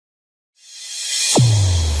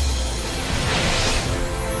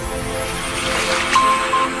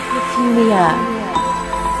Perfumiya.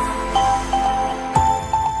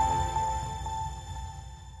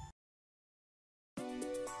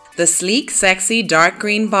 The sleek, sexy dark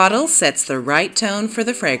green bottle sets the right tone for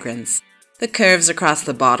the fragrance. The curves across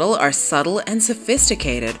the bottle are subtle and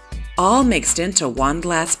sophisticated, all mixed into one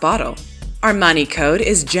glass bottle. Armani Code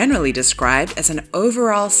is generally described as an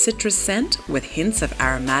overall citrus scent with hints of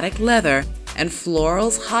aromatic leather and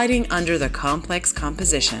florals hiding under the complex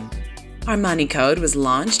composition. Armani Code was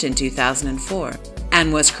launched in 2004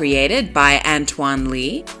 and was created by Antoine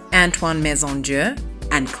Lee, Antoine Maisondieu,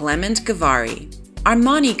 and Clement Gavari.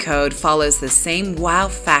 Armani Code follows the same wow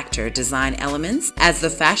factor design elements as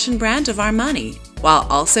the fashion brand of Armani, while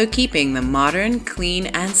also keeping the modern, clean,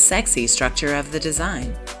 and sexy structure of the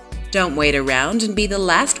design. Don't wait around and be the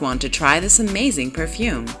last one to try this amazing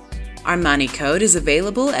perfume. Armani Code is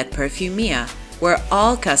available at Perfumiya, where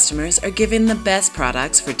all customers are given the best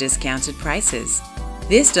products for discounted prices.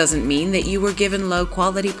 This doesn't mean that you were given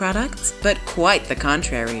low-quality products, but quite the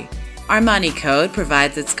contrary. Armani Code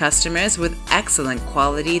provides its customers with excellent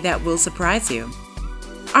quality that will surprise you.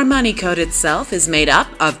 Armani Code itself is made up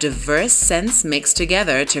of diverse scents mixed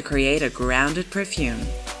together to create a grounded perfume.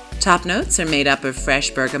 Top notes are made up of fresh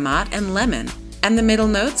bergamot and lemon, and the middle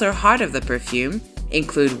notes or heart of the perfume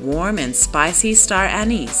include warm and spicy star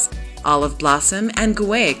anise, olive blossom, and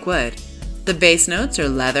guaiac wood. The base notes are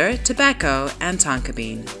leather, tobacco, and tonka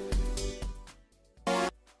bean.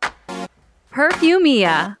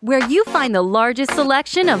 Perfumiya, where you find the largest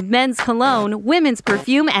selection of men's cologne, women's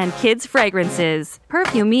perfume, and kids' fragrances.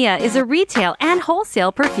 Perfumiya is a retail and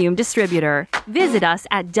wholesale perfume distributor. Visit us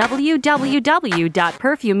at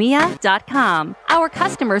www.perfumiya.com. Our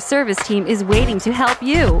customer service team is waiting to help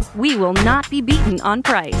you. We will not be beaten on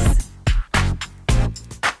price.